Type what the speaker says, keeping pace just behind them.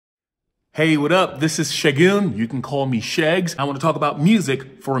Hey, what up? This is Shagun. You can call me Shags. I want to talk about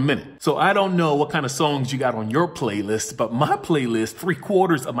music for a minute. So I don't know what kind of songs you got on your playlist, but my playlist,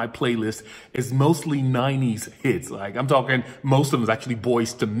 3/4 of my playlist is mostly 90s hits. Like I'm talking, most of them is actually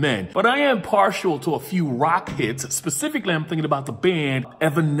Boys to Men. But I am partial to a few rock hits. Specifically, I'm thinking about the band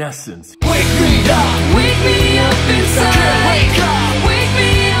Evanescence. Wake me up inside. Wake up, wake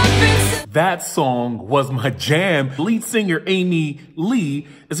me up inside. That song was my jam. Lead singer Amy Lee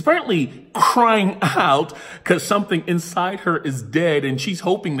is apparently crying out because something inside her is dead and she's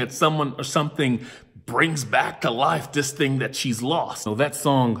hoping that someone or something brings back to life this thing that she's lost. So that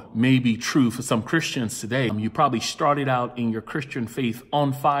song may be true for some Christians today. You probably started out in your Christian faith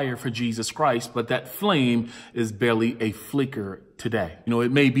on fire for Jesus Christ, but that flame is barely a flicker today.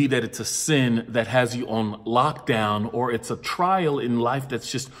 It may be that it's a sin that has you on lockdown, or it's a trial in life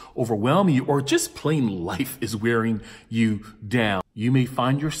that's just overwhelming you, or just plain life is wearing you down. You may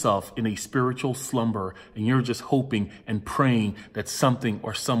find yourself in a spiritual slumber and you're just hoping and praying that something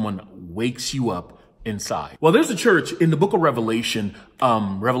or someone wakes you up inside. Well, there's a church in the book of Revelation,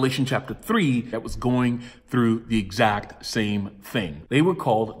 Revelation chapter 3, that was going through the exact same thing. They were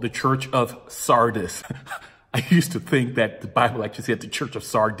called the Church of Sardis. I used to think that the Bible actually said the Church of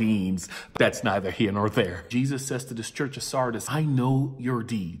Sardines. That's neither here nor there. Jesus says to this Church of Sardis, I know your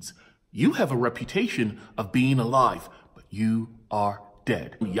deeds. You have a reputation of being alive, but you are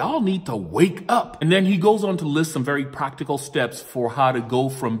dead. Y'all need to wake up. And then he goes on to list some very practical steps for how to go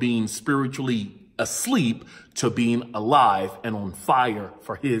from being spiritually asleep to being alive and on fire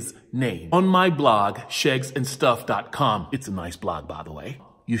for his name. On my blog, shagsandstuff.com. It's a nice blog, by the way.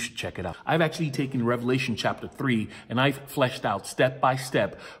 You should check it out. I've actually taken Revelation chapter 3 and I've fleshed out step by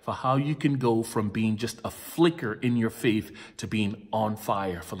step for how you can go from being just a flicker in your faith to being on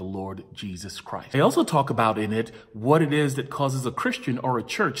fire for the Lord Jesus Christ. I also talk about in it what it is that causes a Christian or a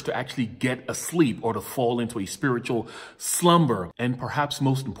church to actually get asleep or to fall into a spiritual slumber. And perhaps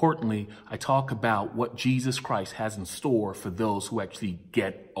most importantly, I talk about what Jesus Christ has in store for those who actually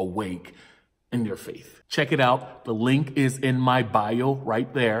get awake in their faith. Check it out. The link is in my bio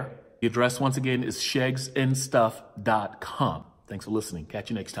right there. The address once again is shagsandstuff.com. Thanks for listening.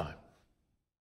 Catch you next time.